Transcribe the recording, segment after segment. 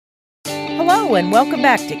Hello and welcome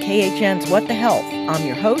back to KHN's What the Health. I'm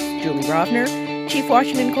your host, Julie Rovner, Chief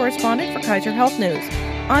Washington Correspondent for Kaiser Health News.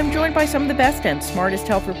 I'm joined by some of the best and smartest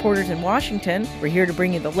health reporters in Washington. We're here to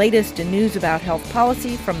bring you the latest in news about health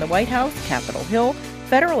policy from the White House, Capitol Hill,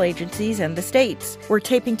 federal agencies, and the states. We're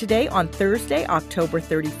taping today on Thursday, October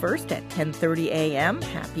 31st at 10:30 a.m.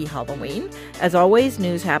 Happy Halloween. As always,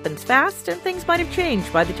 news happens fast and things might have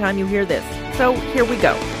changed by the time you hear this. So here we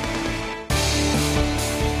go.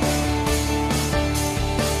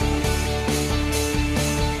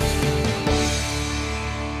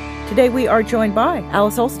 Today we are joined by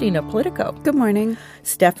Alice Ollstein of Politico. Good morning.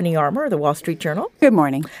 Stephanie Armour of the Wall Street Journal. Good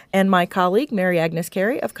morning. And my colleague, Mary Agnes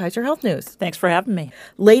Carey of Kaiser Health News. Thanks for having me.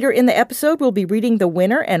 Later in the episode, we'll be reading the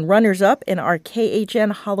winner and runners-up in our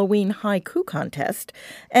KHN Halloween Haiku Contest.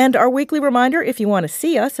 And our weekly reminder, if you want to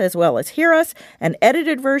see us as well as hear us, an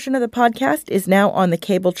edited version of the podcast is now on the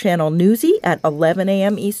cable channel Newsy at 11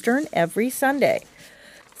 a.m. Eastern every Sunday.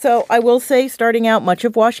 So I will say, starting out, much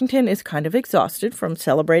of Washington is kind of exhausted from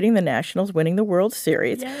celebrating the Nationals winning the World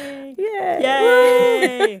Series. Yay! Yay!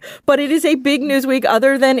 Yay! But it is a big news week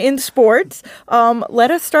other than in sports. Let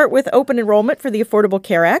us start with open enrollment for the Affordable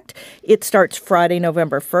Care Act. It starts Friday,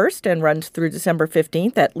 November 1st and runs through December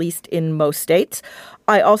 15th, at least in most states.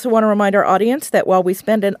 I also want to remind our audience that while we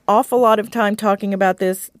spend an awful lot of time talking about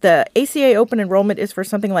this, the ACA open enrollment is for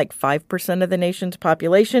something like 5% of the nation's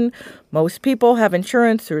population. Most people have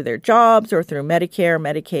insurance through their jobs or through Medicare,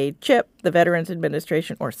 Medicaid, CHIP, the Veterans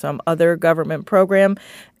Administration, or some other government program.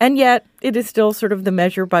 And yet, it is still sort of the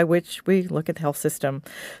measure by which we look at the health system.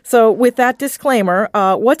 So with that disclaimer,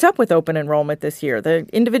 what's up with open enrollment this year? The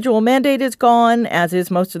individual mandate is gone, as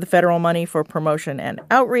is most of the federal money for promotion and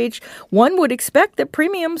outreach. One would expect that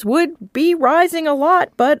premiums would be rising a lot,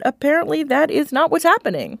 but apparently that is not what's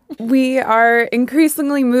happening. We are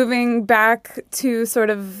increasingly moving back to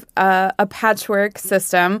sort of a patchwork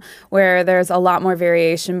system where there's a lot more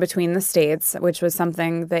variation between the states, which was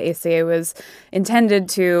something the ACA was intended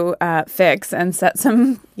to fix and set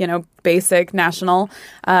some, basic national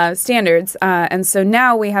standards. And so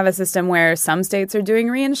now we have a system where some states are doing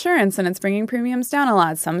reinsurance and it's bringing premiums down a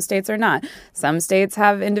lot. Some states are not. Some states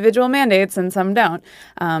have individual mandates and some don't.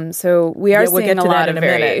 So we are seeing a lot of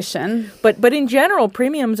variation. But in general,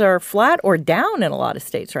 premiums are flat or down in a lot of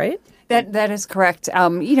states, right? That is correct.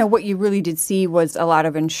 What you really did see was a lot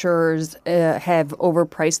of insurers have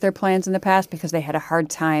overpriced their plans in the past because they had a hard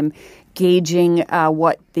time gauging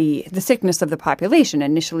what the sickness of the population.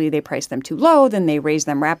 Initially, they priced them too low, then they raised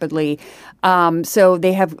them rapidly. So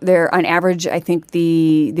they're on average, I think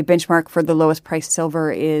the benchmark for the lowest price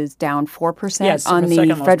silver is down 4% on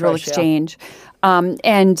the federal exchange.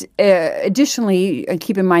 And additionally,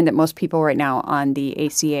 keep in mind that most people right now on the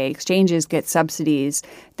ACA exchanges get subsidies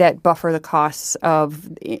that buffer the costs of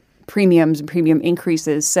premiums and premium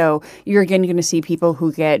increases. So you're again going to see people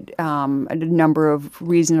who get a number of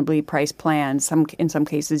reasonably priced plans, in some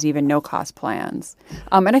cases even no-cost plans.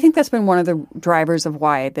 And I think that's been one of the drivers of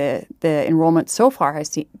why the enrollment so far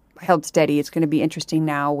has held steady. It's going to be interesting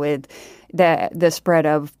now with the spread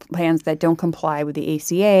of plans that don't comply with the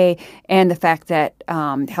ACA and the fact that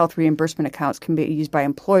health reimbursement accounts can be used by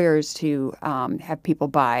employers to have people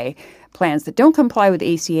buy plans that don't comply with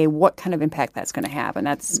ACA, what kind of impact that's going to have. And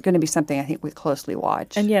that's going to be something I think we closely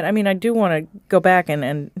watch. And yet, I do want to go back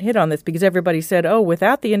and hit on this because everybody said,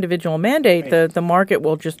 without the individual mandate, right, the market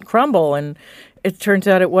will just crumble. And it turns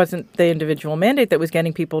out it wasn't the individual mandate that was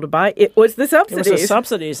getting people to buy. It was the subsidies. It was the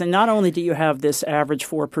subsidies. And not only do you have this average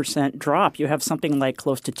 4% drop, you have something like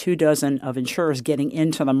close to 24 of insurers getting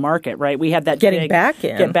into the market, right? We had that Getting back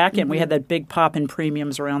in. Mm-hmm. We had that big pop in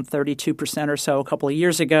premiums around 32% or so a couple of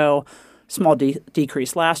years ago. Small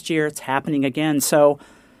decrease last year. It's happening again. So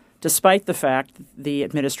despite the fact the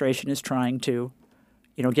administration is trying to,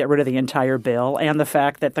 get rid of the entire bill and the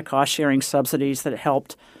fact that the cost-sharing subsidies that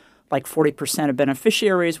helped like 40% of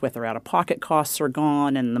beneficiaries with their out-of-pocket costs are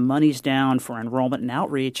gone and the money's down for enrollment and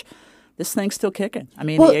outreach, this thing's still kicking.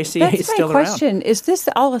 The ACA is still around. That's my question. Is this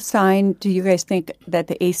all a sign, do you guys think, that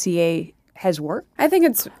the ACA has worked? I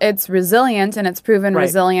think it's resilient, and it's proven right.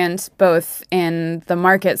 resilient both in the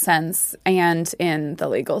market sense and in the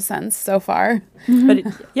legal sense so far. Mm-hmm.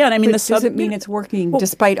 But does it mean it's working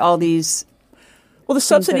despite all these? Well, the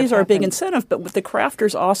subsidies are a big incentive, but the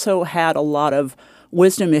crafters also had a lot of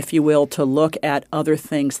wisdom, if you will, to look at other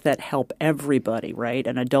things that help everybody, right?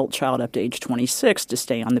 An adult child up to age 26 to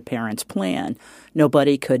stay on the parent's plan.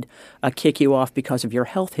 Nobody could kick you off because of your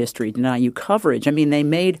health history, deny you coverage. They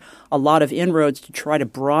made a lot of inroads to try to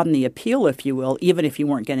broaden the appeal, if you will, even if you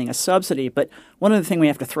weren't getting a subsidy. But one of the things we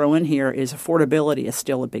have to throw in here is affordability is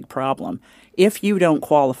still a big problem. If you don't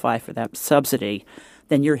qualify for that subsidy,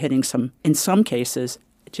 then you're hitting in some cases,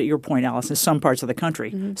 to your point, Alice, in some parts of the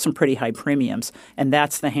country, some pretty high premiums. And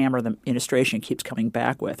that's the hammer the administration keeps coming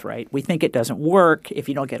back with, right? We think it doesn't work. If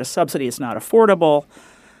you don't get a subsidy, it's not affordable.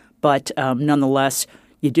 But nonetheless,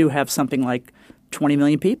 you do have something like 20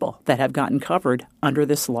 million people that have gotten covered under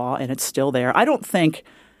this law, and it's still there. I don't think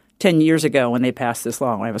 10 years ago when they passed this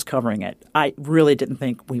law, when I was covering it, I really didn't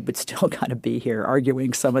think we would still kind of be here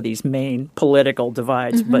arguing some of these main political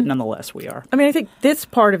divides, but nonetheless we are. I mean, I think this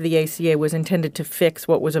part of the ACA was intended to fix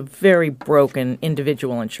what was a very broken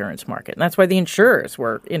individual insurance market. And that's why the insurers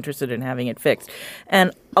were interested in having it fixed.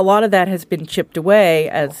 And a lot of that has been chipped away,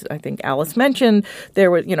 as I think Alice mentioned.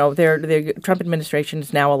 The Trump administration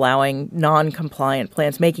is now allowing non-compliant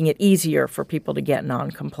plans, making it easier for people to get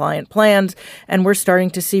non-compliant plans. And we're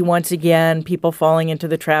starting to see once again people falling into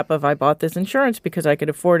the trap of, I bought this insurance because I could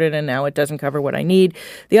afford it and now it doesn't cover what I need.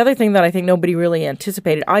 The other thing that I think nobody really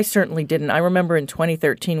anticipated, I certainly didn't. I remember in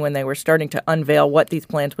 2013 when they were starting to unveil what these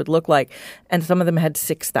plans would look like, and some of them had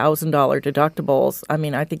 $6,000 deductibles. I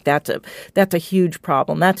mean, I think that's a huge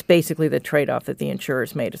problem. That's basically the trade-off that the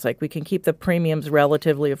insurers made. It's like we can keep the premiums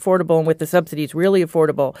relatively affordable and with the subsidies really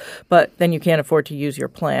affordable, but then you can't afford to use your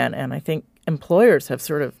plan. And I think employers have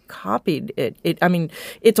sort of copied it. I mean,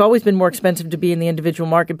 it's always been more expensive to be in the individual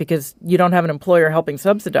market because you don't have an employer helping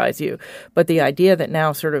subsidize you. But the idea that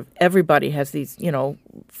now sort of everybody has these,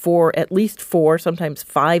 at least four, sometimes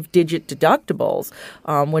 5-digit deductibles,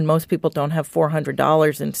 when most people don't have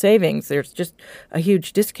 $400 in savings, there's just a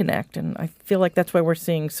huge disconnect. And I feel like that's why we're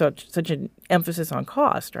seeing such an emphasis on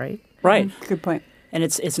cost, right? Right. Good point. And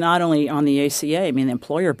it's not only on the ACA. I mean, the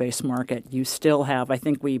employer-based market, you still have, I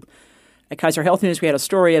think at Kaiser Health News, we had a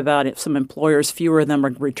story about it. Some employers, fewer of them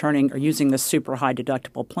are returning or using the super high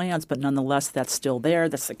deductible plans, but nonetheless, that's still there.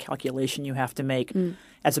 That's the calculation you have to make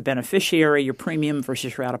as a beneficiary, your premium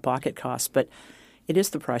versus your out-of-pocket costs. But it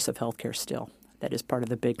is the price of healthcare still. That is part of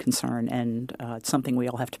the big concern, and it's something we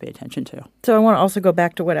all have to pay attention to. So I want to also go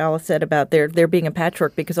back to what Alice said about there being a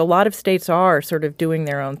patchwork, because a lot of states are sort of doing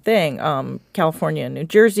their own thing. California and New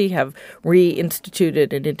Jersey have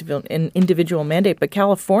reinstituted an individual mandate, but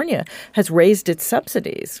California has raised its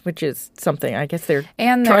subsidies, which is something I guess they're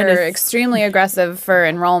extremely aggressive for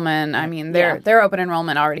enrollment. I mean, their open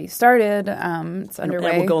enrollment already started. It's underway.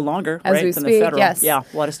 And it will go longer, as right, we than speak. the federal. Yes. Yeah,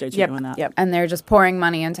 a lot of states are doing that. Yep. And they're just pouring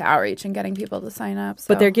money into outreach and getting people to sign up. So.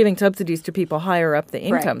 But they're giving subsidies to people higher up the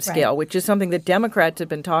income scale, right. which is something that Democrats have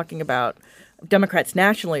been talking about. Democrats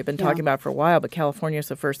nationally have been talking about for a while, but California is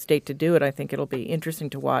the first state to do it. I think it'll be interesting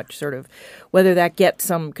to watch sort of whether that gets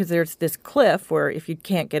some, because there's this cliff where if you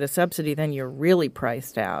can't get a subsidy, then you're really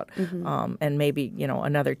priced out. And maybe,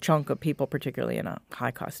 another chunk of people, particularly in a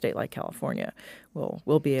high-cost state like California,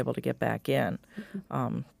 will be able to get back in.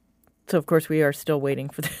 So, of course, we are still waiting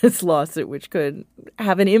for this lawsuit, which could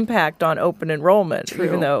have an impact on open enrollment,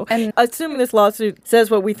 even though, assuming this lawsuit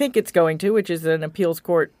says what we think it's going to, which is an appeals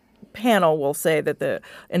court panel will say that the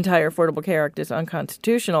entire Affordable Care Act is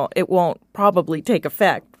unconstitutional, it won't probably take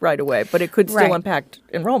effect right away, but it could still impact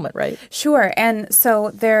enrollment, right? Sure. And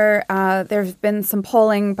so there's been some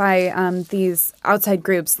polling by these outside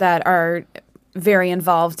groups that are very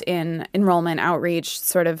involved in enrollment outreach,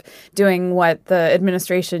 sort of doing what the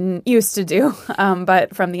administration used to do,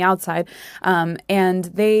 but from the outside. And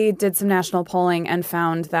they did some national polling and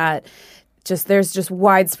found that there's just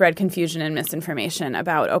widespread confusion and misinformation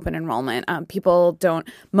about open enrollment.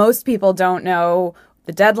 Most people don't know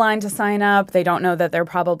the deadline to sign up. They don't know that they're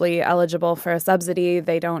probably eligible for a subsidy.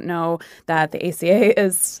 They don't know that the ACA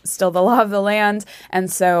is still the law of the land.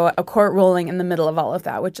 And so a court ruling in the middle of all of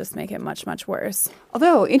that would just make it much, much worse.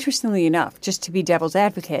 Although, interestingly enough, just to be devil's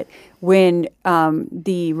advocate, when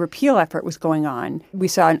the repeal effort was going on, we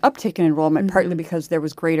saw an uptick in enrollment, partly because there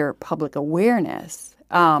was greater public awareness.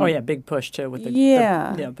 Big push too with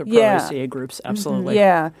the pro-ACA groups, absolutely.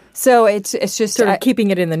 Yeah, so it's just sort of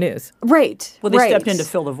keeping it in the news, right? Well, they stepped in to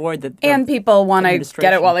fill the void and people want to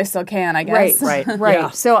get it while they still can, I guess. Right. Yeah.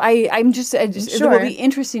 So I'm just it will be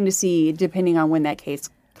interesting to see, depending on when that case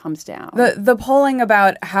comes down. The polling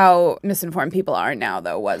about how misinformed people are now,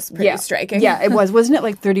 though, was pretty striking. Yeah, it was. Wasn't it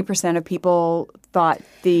like 30% of people thought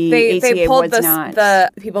the ACA they pulled was not? The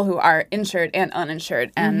people who are insured and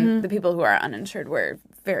uninsured, and the people who are uninsured were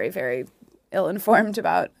very, very ill-informed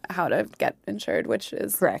about how to get insured, which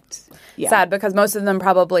is correct. Sad because most of them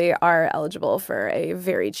probably are eligible for a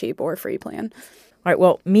very cheap or free plan. All right.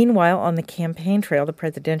 Well, meanwhile, on the campaign trail, the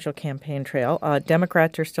presidential campaign trail,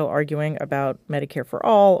 Democrats are still arguing about Medicare for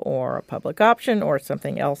All or a public option or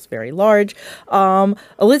something else very large.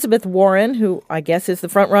 Elizabeth Warren, who I guess is the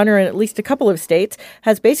front runner in at least a couple of states,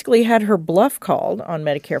 has basically had her bluff called on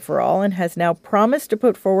Medicare for All and has now promised to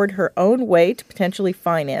put forward her own way to potentially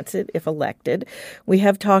finance it if elected. We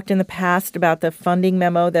have talked in the past about the funding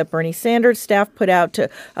memo that Bernie Sanders' staff put out to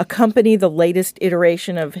accompany the latest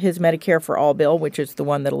iteration of his Medicare for All bill, which is the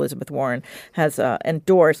one that Elizabeth Warren has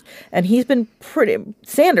endorsed. And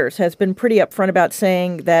Sanders has been pretty upfront about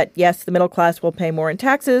saying that, yes, the middle class will pay more in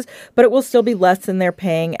taxes, but it will still be less than they're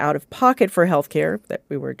paying out of pocket for health care that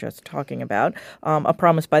we were just talking about. A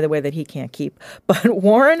promise, by the way, that he can't keep. But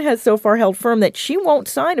Warren has so far held firm that she won't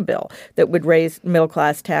sign a bill that would raise middle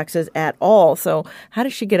class taxes at all. So how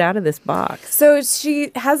does she get out of this box? So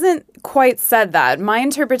she hasn't quite said that. My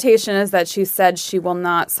interpretation is that she said she will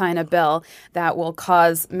not sign a bill that will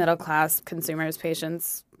cause middle-class consumers,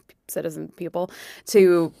 patients, citizen people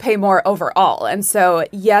to pay more overall. And so,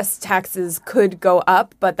 yes, taxes could go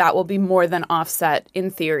up, but that will be more than offset in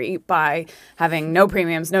theory by having no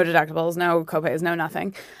premiums, no deductibles, no copays, no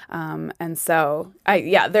nothing. And so,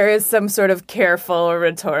 there is some sort of careful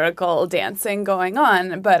rhetorical dancing going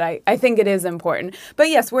on, but I think it is important. But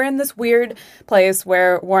yes, we're in this weird place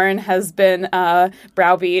where Warren has been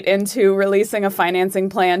browbeat into releasing a financing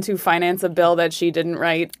plan to finance a bill that she didn't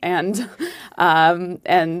write, and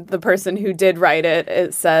the person who did write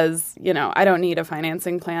it says, I don't need a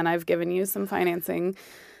financing plan. I've given you some financing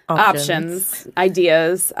options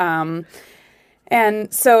ideas. And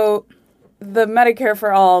so the Medicare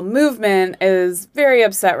for All movement is very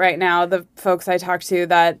upset right now. The folks I talked to,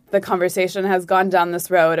 that the conversation has gone down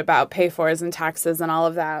this road about pay-fors and taxes and all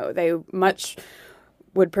of that. They much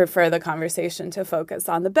would prefer the conversation to focus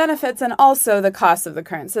on the benefits and also the cost of the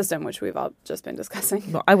current system, which we've all just been discussing.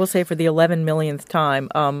 Well, I will say for the 11 millionth time,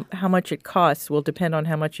 how much it costs will depend on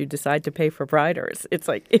how much you decide to pay for riders. It's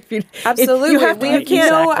like absolutely, we have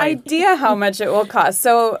no idea how much it will cost.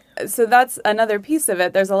 So that's another piece of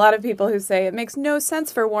it. There's a lot of people who say it makes no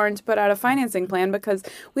sense for Warren to put out a financing plan because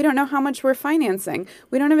we don't know how much we're financing.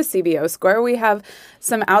 We don't have a CBO score. We have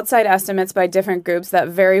some outside estimates by different groups that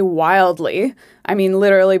vary wildly. I mean,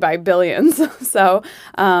 literally by billions. So,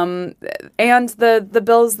 and the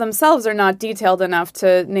bills themselves are not detailed enough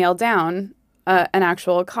to nail down an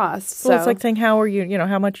actual cost. Well, it's like saying, how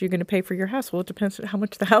much are you going to pay for your house? Well, it depends on how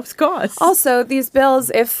much the house costs. Also, these bills,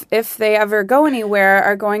 if they ever go anywhere,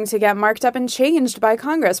 are going to get marked up and changed by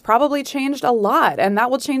Congress, probably changed a lot, and that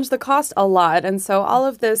will change the cost a lot. And so all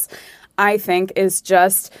of this, I think, is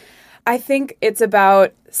just... I think it's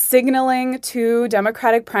about signaling to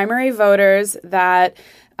Democratic primary voters that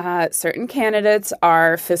certain candidates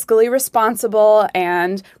are fiscally responsible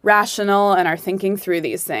and rational and are thinking through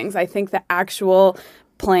these things. I think the actual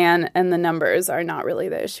plan and the numbers are not really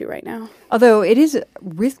the issue right now. Although it is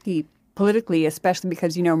risky politically, especially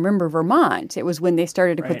because, remember Vermont, it was when they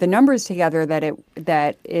started to put the numbers together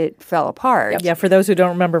that it fell apart. Yeah, for those who don't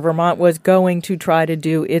remember, Vermont was going to try to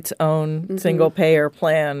do its own single-payer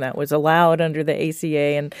plan that was allowed under the ACA,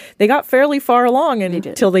 and they got fairly far along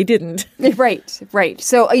until they didn't. Right.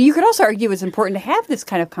 So you could also argue it's important to have this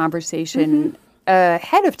kind of conversation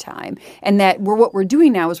ahead of time, and that what we're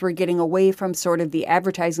doing now is we're getting away from sort of the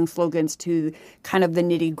advertising slogans to kind of the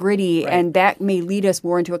nitty-gritty, and that may lead us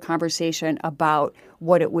more into a conversation about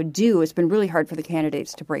what it would do. It's been really hard for the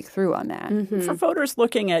candidates to break through on that. For voters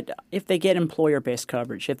looking at if they get employer-based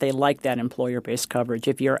coverage, if they like that employer-based coverage,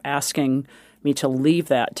 if you're asking me to leave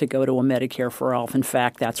that to go to a Medicare for All, if in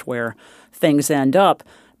fact that's where things end up,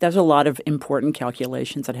 there's a lot of important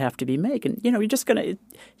calculations that have to be made. And, you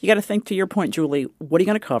got to think, to your point, Julie, what are you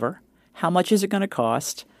going to cover? How much is it going to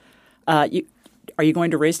cost? Are you going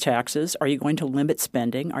to raise taxes? Are you going to limit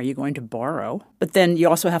spending? Are you going to borrow? But then you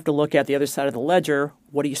also have to look at the other side of the ledger.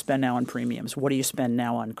 What do you spend now on premiums? What do you spend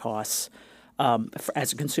now on costs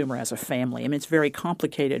as a consumer, as a family? I mean, it's very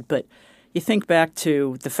complicated. But you think back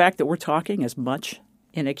to the fact that we're talking as much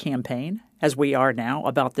in a campaign as we are now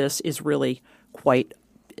about this is really quite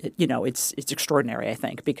it's extraordinary, I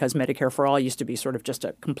think, because Medicare for All used to be sort of just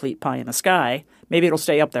a complete pie in the sky. Maybe it'll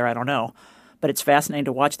stay up there. I don't know. But it's fascinating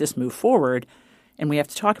to watch this move forward. And we have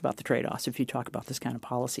to talk about the trade-offs if you talk about this kind of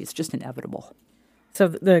policy. It's just inevitable. So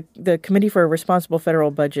the Committee for a Responsible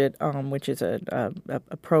Federal Budget, which is a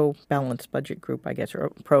pro-balanced budget group, I guess, or a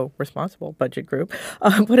pro-responsible budget group,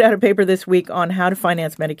 put out a paper this week on how to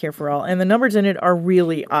finance Medicare for All. And the numbers in it are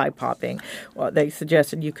really eye-popping. Well, they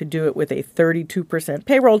suggested you could do it with a 32%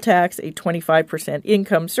 payroll tax, a 25%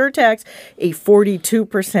 income surtax, a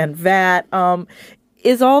 42% VAT.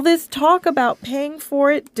 Is all this talk about paying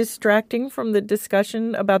for it distracting from the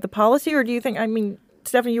discussion about the policy? Or do you think,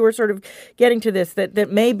 Stephanie, you were sort of getting to this, that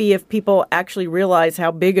maybe if people actually realize how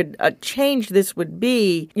big a change this would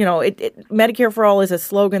be, Medicare for All is a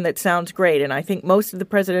slogan that sounds great. And I think most of the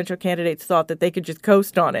presidential candidates thought that they could just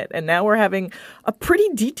coast on it. And now we're having a pretty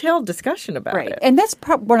detailed discussion about it. And that's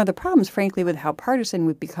one of the problems, frankly, with how partisan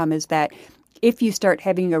we've become is that if you start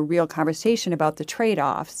having a real conversation about the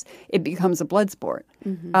trade-offs, it becomes a blood sport.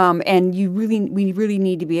 And we really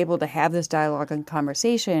need to be able to have this dialogue and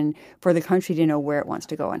conversation for the country to know where it wants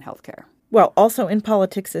to go on healthcare. Well, also in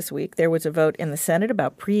politics this week, there was a vote in the Senate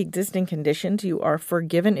about pre-existing conditions. You are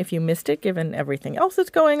forgiven if you missed it, given everything else that's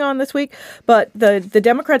going on this week. But the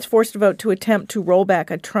Democrats forced a vote to attempt to roll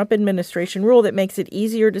back a Trump administration rule that makes it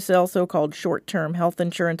easier to sell so-called short-term health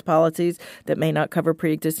insurance policies that may not cover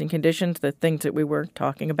pre-existing conditions, the things that we were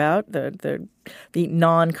talking about, the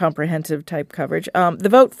non-comprehensive type coverage. The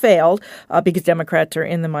vote failed because Democrats are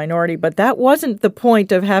in the minority, but that wasn't the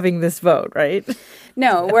point of having this vote, right?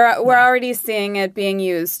 No, we're already seeing it being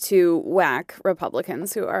used to whack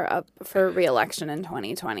Republicans who are up for re-election in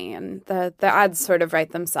 2020, and the odds sort of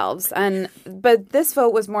write themselves. But this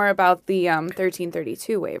vote was more about the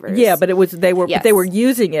 1332 waivers. Yeah, but they were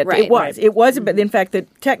using it. Right. It was. But in fact,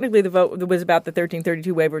 technically the vote was about the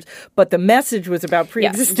 1332 waivers, but the message was about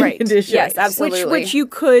pre-existing conditions. Yes, absolutely. Which you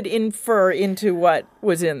could infer into what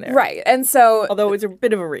was in there. Right, and so although it was a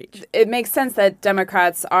bit of a reach, it makes sense that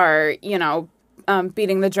Democrats are,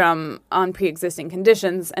 beating the drum on pre-existing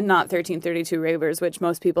conditions and not 1332 waivers, which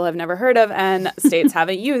most people have never heard of and states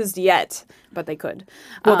haven't used yet, but they could.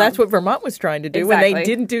 Well, that's what Vermont was trying to do when they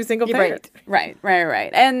didn't do single payer. Right.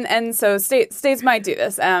 And so states might do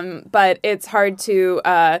this, but it's hard to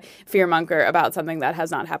fearmonger about something that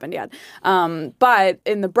has not happened yet. But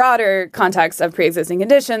in the broader context of pre-existing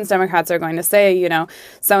conditions, Democrats are going to say,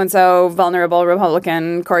 so-and-so vulnerable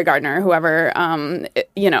Republican, Cory Gardner, whoever,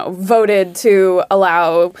 voted to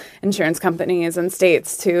allow insurance companies and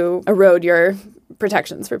states to erode your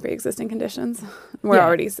protections for pre-existing conditions. We're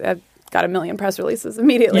already got a million press releases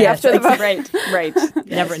immediately after the vote. Right.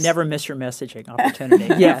 Never miss your messaging opportunity.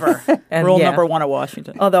 Never. And Rule number one of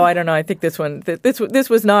Washington. Although I don't know, I think this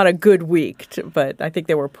was not a good week, but I think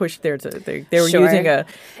they were pushed there. They were using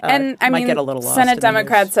might get a little lost. Senate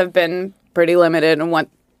Democrats have been pretty limited in what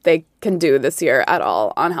they can do this year at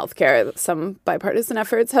all on health care. Some bipartisan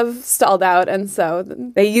efforts have stalled out, and so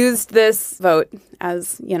they used this vote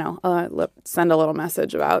as, send a little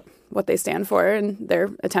message about what they stand for in their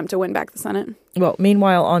attempt to win back the Senate. Well,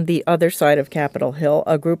 meanwhile, on the other side of Capitol Hill,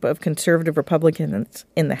 a group of conservative Republicans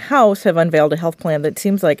in the House have unveiled a health plan that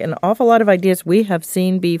seems like an awful lot of ideas we have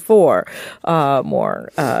seen before. More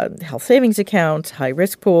health savings accounts,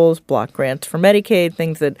 high-risk pools, block grants for Medicaid,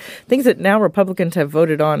 things that now Republicans have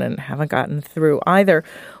voted on and haven't gotten through either.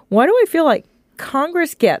 Why do I feel like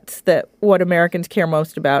Congress gets that what Americans care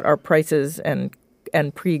most about are prices and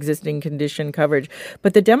pre-existing condition coverage,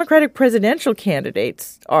 but the Democratic presidential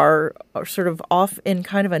candidates are sort of off in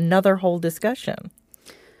kind of another whole discussion?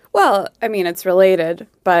 Well, it's related,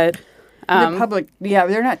 but the public,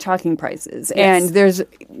 they're not talking prices, and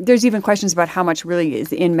there's even questions about how much really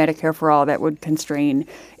is in Medicare for All that would constrain.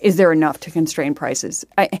 Is there enough to constrain prices?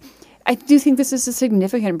 I do think this is a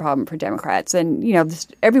significant problem for Democrats. And,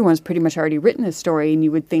 everyone's pretty much already written this story. And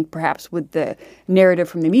you would think perhaps with the narrative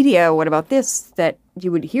from the media, what about this, that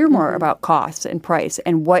you would hear more about costs and price.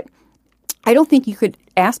 And I don't think you could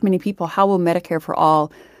ask many people, how will Medicare for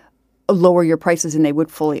All lower your prices, and they would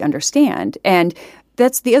fully understand. And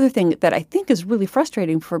that's the other thing that I think is really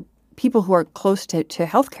frustrating for people who are close to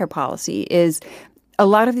healthcare policy is a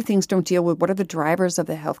lot of the things don't deal with what are the drivers of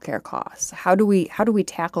the healthcare costs. How do we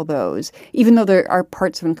tackle those, even though there are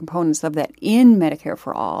parts and components of that in Medicare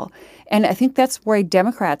for All? And I think that's why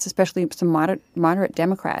Democrats, especially some moderate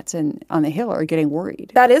Democrats on the Hill, are getting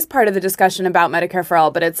worried. That is part of the discussion about Medicare for All,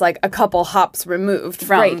 but it's like a couple hops removed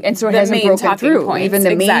from and so it the hasn't main broken through. points. Even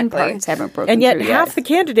the main parts haven't broken through. And yet half the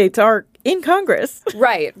candidates are in Congress.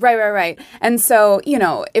 Right. And so,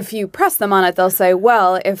 if you press them on it, they'll say,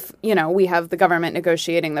 well, if, we have the government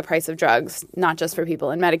negotiating the price of drugs, not just for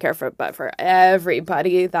people in Medicare, but for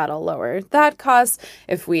everybody, that'll lower that cost.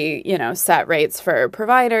 If we, set rates for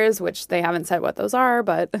providers, which they haven't said what those are,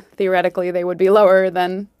 but theoretically they would be lower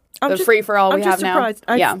than the free-for-all we have now. I'm just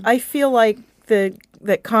surprised. I feel like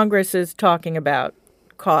that Congress is talking about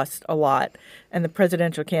cost a lot, and the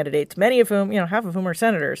presidential candidates, many of whom, half of whom are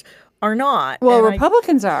senators, are not. Well,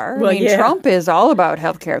 Republicans are. Trump is all about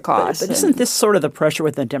healthcare costs. But isn't this sort of the pressure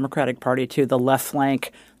with the Democratic Party, too, the left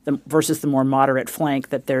flank versus the more moderate flank,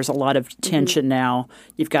 that there's a lot of tension now?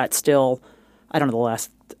 You've got still I don't know, the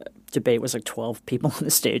last debate was like 12 people on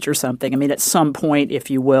the stage or something. I mean, at some point, if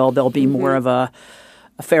you will, there'll be more of a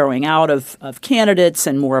farrowing out of candidates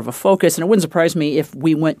and more of a focus. And it wouldn't surprise me if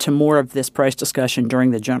we went to more of this price discussion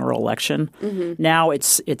during the general election. Now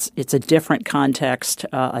it's a different context,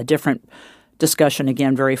 a different discussion,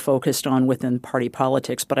 again, very focused on within party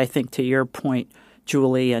politics. But I think to your point,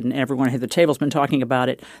 Julie, and everyone at the table has been talking about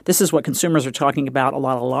it. This is what consumers are talking about. A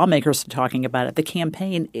lot of lawmakers are talking about it. The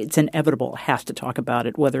campaign, it's inevitable, has to talk about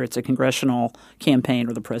it, whether it's a congressional campaign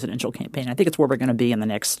or the presidential campaign. I think it's where we're going to be in the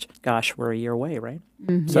next, we're a year away, right?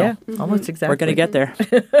 So, almost exactly. We're going to get there.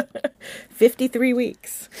 53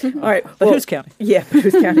 weeks. All right. But who's counting? Yeah, but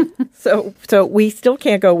who's counting? So we still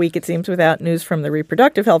can't go a week, it seems, without news from the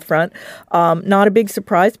reproductive health front. Not a big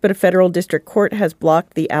surprise, but a federal district court has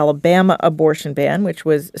blocked the Alabama abortion ban, which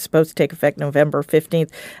was supposed to take effect November 15th.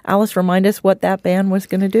 Alice, remind us what that ban was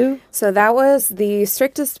going to do? So that was the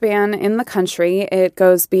strictest ban in the country. It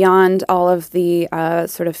goes beyond all of the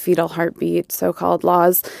sort of fetal heartbeat, so-called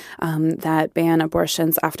laws that ban abortions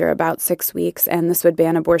after about 6 weeks. And this would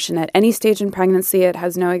ban abortion at any stage in pregnancy. It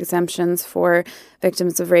has no exemptions for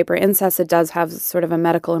victims of rape or incest. It does have sort of a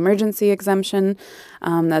medical emergency exemption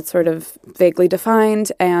that's sort of vaguely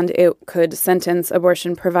defined, and it could sentence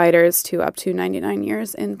abortion providers to up to 99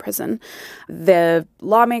 years in prison. The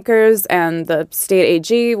lawmakers and the state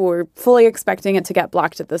AG were fully expecting it to get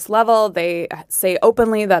blocked at this level. They say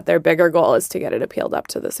openly that their bigger goal is to get it appealed up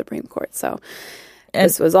to the Supreme Court. So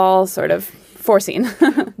this was all sort of foreseen.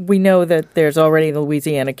 We know that there's already the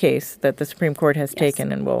Louisiana case that the Supreme Court has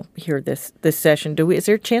taken, and we'll hear this session. Is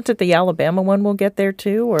there a chance that the Alabama one will get there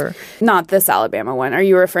too, or not this Alabama one? Are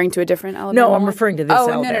you referring to a different Alabama? No, I'm one? referring to this.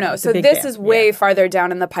 Alabama. No. So this is way farther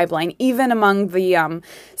down in the pipeline, even among the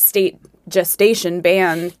state gestation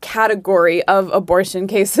ban category of abortion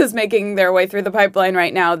cases making their way through the pipeline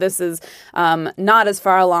right now. This is not as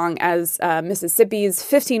far along as Mississippi's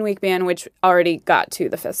 15-week ban, which already got to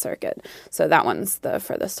the Fifth Circuit. So that one's the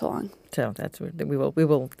furthest along. So that's what we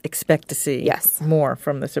will expect to see more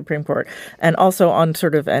from the Supreme Court. And also on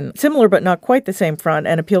sort of an similar but not quite the same front,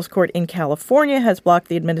 an appeals court in California has blocked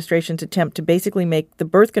the administration's attempt to basically make the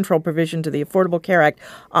birth control provisions of the Affordable Care Act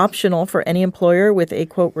optional for any employer with a,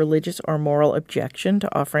 quote, religious or moral objection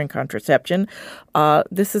to offering contraception.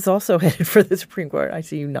 This is also headed for the Supreme Court. I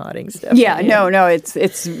see you nodding, Stephanie. Yeah, no, it's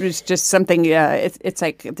just something. It's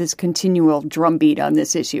like this continual drumbeat on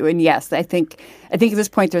this issue. And yes, I think at this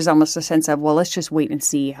point there's almost a sense of, well, let's just wait and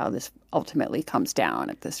see how this ultimately comes down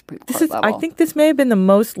at the Supreme Court level. I think this may have been the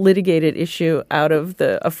most litigated issue out of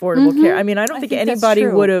the Affordable Care. I mean, I don't think anybody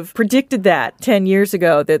would have predicted that 10 years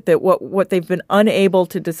ago, that what they've been unable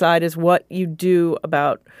to decide is what you do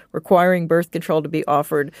about requiring birth control to be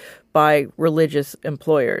offered by religious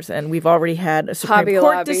employers. And we've already had a Supreme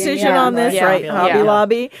Court decision on this, right? Hobby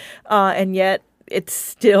Lobby. And yet it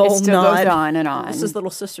still not goes on and on. This is Little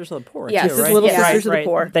Sisters of the Poor, yes, too, this right? is Little Sisters of the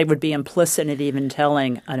Poor. They would be implicit in even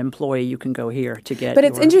telling an employee you can go here to get. But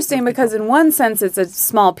it's interesting because in one sense it's a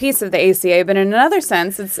small piece of the ACA, but in another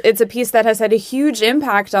sense it's a piece that has had a huge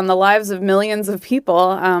impact on the lives of millions of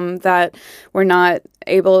people that were not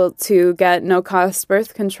able to get no-cost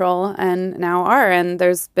birth control and now are. And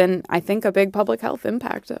there's been, I think, a big public health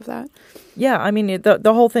impact of that. Yeah, I mean,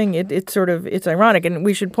 the whole thing, it's ironic. And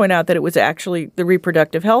we should point out that it was actually the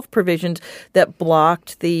reproductive health provisions that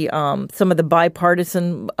blocked the some of the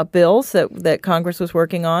bipartisan bills that Congress was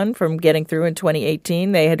working on from getting through in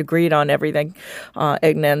 2018. They had agreed on everything.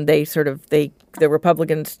 And then the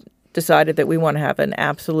Republicans decided that we want to have an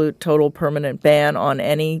absolute, total, permanent ban on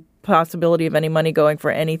any possibility of any money going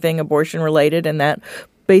for anything abortion related, and that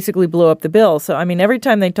basically blew up the bill. So, I mean, every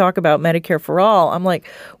time they talk about Medicare for all, I'm like,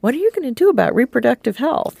 what are you going to do about reproductive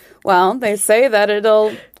health? Well, they say that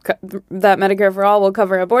that Medicare for all will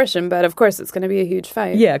cover abortion, but of course it's going to be a huge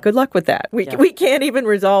fight. Yeah, good luck with that. We can't even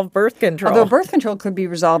resolve birth control. Although birth control could be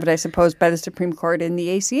resolved, I suppose, by the Supreme Court in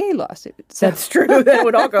the ACA lawsuit. So. That's true. That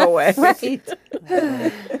would all go away. Right.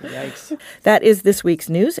 Yikes. That is this week's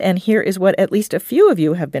news, and here is what at least a few of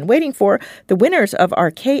you have been waiting for, the winners of our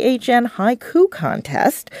KHN Haiku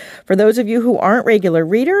Contest. For those of you who aren't regular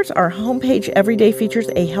readers, our homepage every day features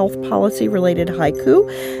a health policy-related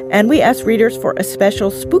haiku, and we ask readers for a special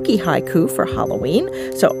spooky haiku for Halloween.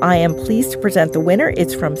 So I am pleased to present the winner.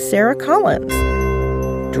 It's from Sarah Collins.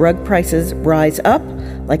 Drug prices rise up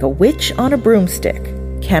like a witch on a broomstick.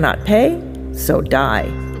 Cannot pay, so die.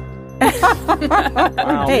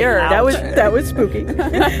 Wow. Hey, that was spooky.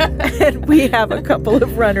 And we have a couple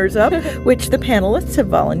of runners-up, which the panelists have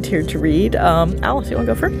volunteered to read. Alice, you want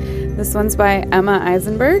to go first? This one's by Emma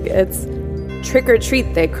Eisenberg. It's trick or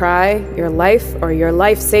treat, they cry, your life or your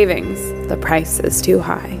life savings. the price is too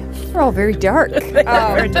high. We're all very dark.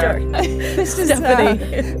 Very dark. This is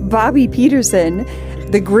Stephanie. Bobby Peterson.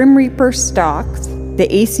 The Grim Reaper stalks. The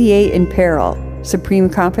ACA in peril. Supreme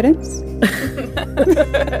confidence?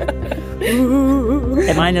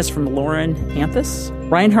 And mine is from Lauren Anthus.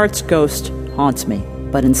 Reinhardt's ghost haunts me,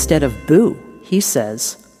 but instead of boo, he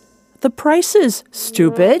says, "The price is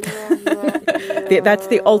stupid." That's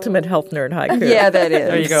the ultimate health nerd haiku. Yeah, that is.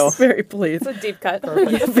 There you go. Very pleased. It's a deep cut.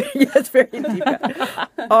 Yes, very deep.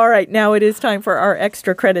 All right, now it is time for our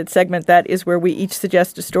extra credit segment. That is where we each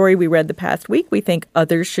suggest a story we read the past week we think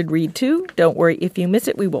others should read too. Don't worry if you miss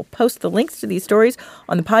it. We will post the links to these stories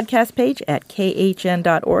on the podcast page at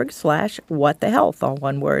khn.org/whatthehealth, all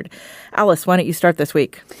one word. Alice, why don't you start this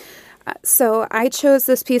week? So I chose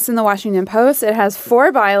this piece in the Washington Post. It has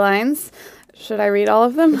 4 bylines. Should I read all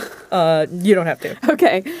of them? You don't have to.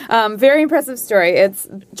 Okay. Very impressive story. It's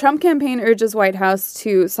Trump campaign urges White House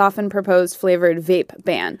to soften proposed flavored vape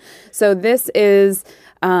ban. So this is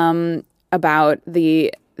about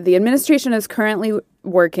the administration is currently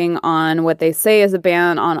working on what they say is a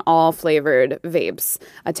ban on all flavored vapes,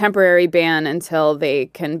 a temporary ban until they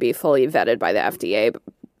can be fully vetted by the FDA,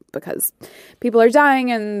 because people are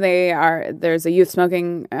dying and there's a youth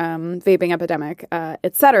smoking, vaping epidemic,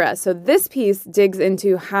 et cetera. So this piece digs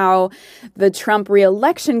into how the Trump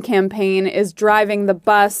reelection campaign is driving the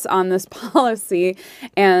bus on this policy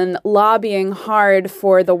and lobbying hard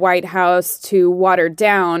for the White House to water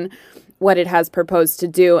down what it has proposed to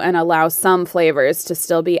do and allow some flavors to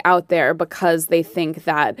still be out there because they think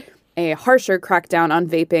that a harsher crackdown on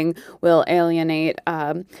vaping will alienate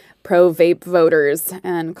pro-vape voters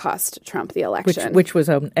and cost Trump the election. Which was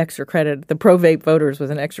an extra credit. The pro-vape voters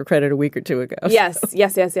was an extra credit a week or two ago. Yes.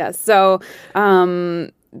 So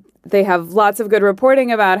they have lots of good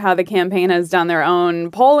reporting about how the campaign has done their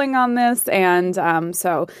own polling on this. And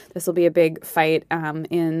so this will be a big fight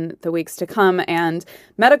in the weeks to come. And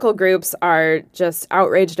medical groups are just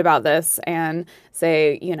outraged about this and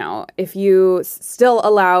say, if you still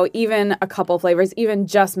allow even a couple flavors, even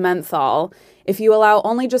just menthol, if you allow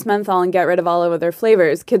only just menthol and get rid of all of other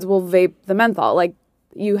flavors, kids will vape the menthol.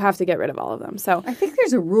 You have to get rid of all of them. So I think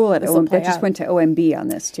there's a rule at OMB that just went to OMB on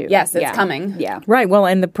this too. Yes, it's coming. Yeah. Right. Well,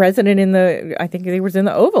 and the president I think he was in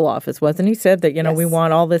the Oval Office, wasn't he? Said that, Yes. we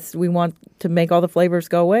want all this, we want to make all the flavors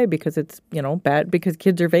go away because it's, bad, because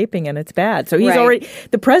kids are vaping and it's bad. So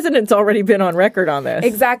the president's already been on record on this.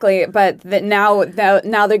 Exactly. But now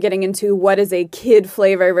they're getting into what is a kid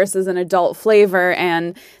flavor versus an adult flavor.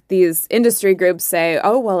 And these industry groups say,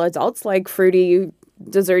 oh, well, adults like fruity,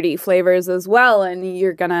 desserty flavors as well, and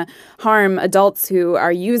you're going to harm adults who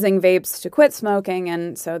are using vapes to quit smoking.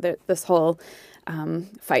 And so this whole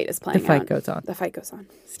fight is playing out. The fight goes on. The fight goes on.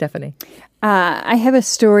 Stephanie. I have a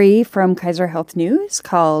story from Kaiser Health News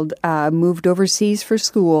called Moved Overseas for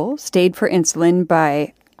School, Stayed for Insulin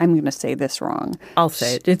by, I'm going to say this wrong. I'll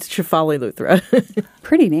say it. It's Shefali Luthra.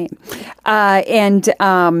 Pretty name.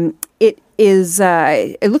 It is,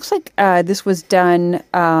 it looks like this was done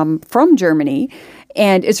from Germany.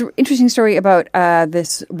 And it's an interesting story about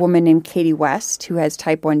this woman named Katie West who has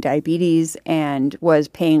type 1 diabetes and was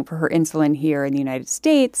paying for her insulin here in the United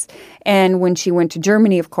States. And when she went to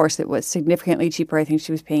Germany, of course, it was significantly cheaper. I think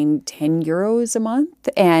she was paying 10 euros a month.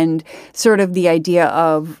 And sort of the idea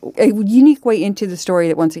of a unique way into the story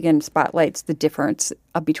that once again spotlights the difference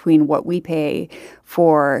between what we pay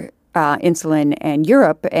for insulin and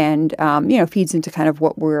Europe, and feeds into kind of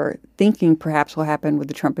what we're thinking perhaps will happen with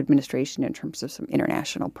the Trump administration in terms of some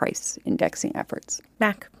international price indexing efforts.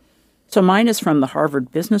 Mac. So mine is from the Harvard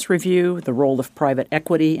Business Review, The Role of Private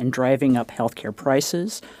Equity in Driving Up Healthcare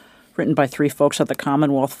Prices, written by 3 folks at the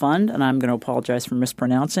Commonwealth Fund, and I'm going to apologize for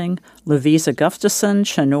mispronouncing, Lovisa Gustafson,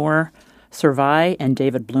 Shanor Servai, and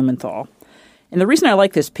David Blumenthal. And the reason I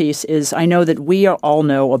like this piece is I know that we all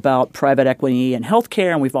know about private equity and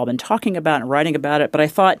healthcare, and we've all been talking about it and writing about it, but I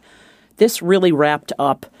thought this really wrapped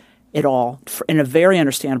up it all in a very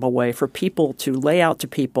understandable way for people to lay out to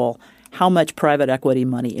people how much private equity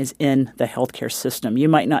money is in the healthcare system. You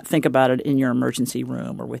might not think about it in your emergency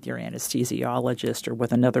room or with your anesthesiologist or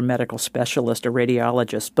with another medical specialist or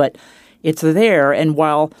radiologist, but it's there. And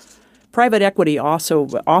while private equity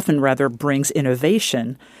often brings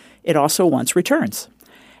innovation, it also wants returns.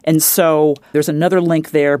 And so there's another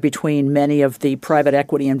link there between many of the private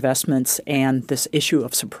equity investments and this issue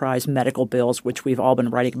of surprise medical bills, which we've all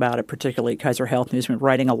been writing about it, particularly Kaiser Health News has been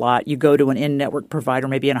writing a lot. You go to an in-network provider,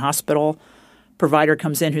 maybe in a hospital, provider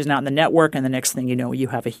comes in who's not in the network, and the next thing you know, you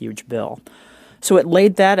have a huge bill. So it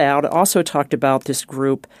laid that out. It also talked about this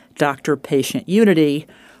group, Doctor-Patient Unity,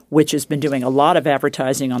 which has been doing a lot of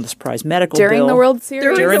advertising on the surprise medical During bill. the World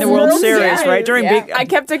Series? During the World Series, right? During big. I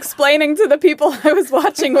kept explaining to the people I was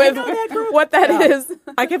watching with what that is.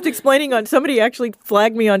 I kept explaining somebody actually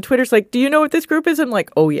flagged me on Twitter. It's like, do you know what this group is? I'm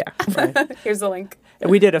like, oh, yeah. Here's the link.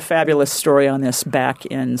 We did a fabulous story on this back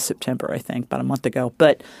in September, I think, about a month ago.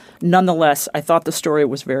 But nonetheless, I thought the story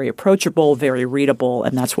was very approachable, very readable,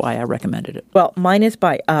 and that's why I recommended it. Well, mine is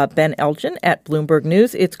by Ben Elgin at Bloomberg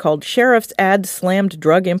News. It's called Sheriff's Ad Slammed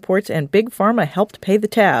Drug Imports and Big Pharma Helped Pay the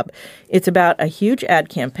Tab. It's about a huge ad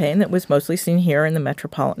campaign that was mostly seen here in the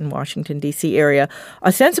metropolitan Washington, D.C. area,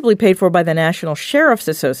 ostensibly paid for by the National Sheriff's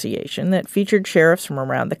Association that featured sheriffs from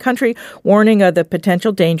around the country warning of the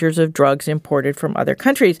potential dangers of drugs imported from other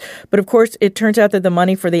countries. But of course, it turns out that the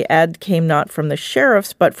money for the ad came not from the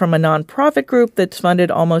sheriffs, but from a nonprofit group that's funded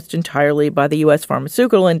almost entirely by the U.S.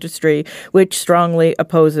 pharmaceutical industry, which strongly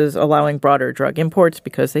opposes allowing broader drug imports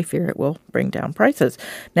because they fear it will bring down prices.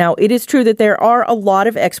 Now, it is true that there are a lot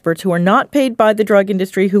of experts who are not paid by the drug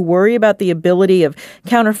industry who worry about the ability of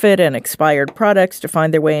counterfeit and expired products to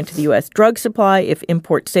find their way into the U.S. drug supply if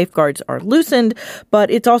import safeguards are loosened. But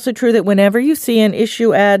it's also true that whenever you see an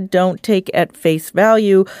issue ad, don't take at face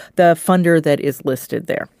value the funder that is listed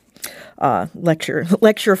there.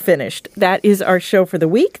 Lecture finished. That is our show for the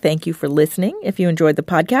week. Thank you for listening. If you enjoyed the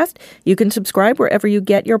podcast, you can subscribe wherever you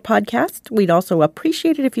get your podcasts. We'd also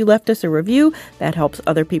appreciate it if you left us a review. That helps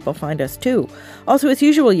other people find us too. Also, as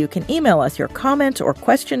usual, you can email us your comments or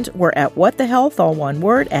questions. We're at whatthehealth, all one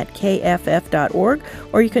word, at kff.org.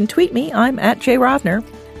 Or you can tweet me. I'm at Jay Rovner.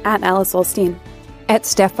 At Alice Olstein. At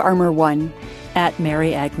Steph Armour 1. At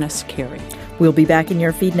Mary Agnes Carey. We'll be back in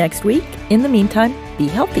your feed next week. In the meantime, be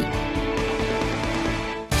healthy.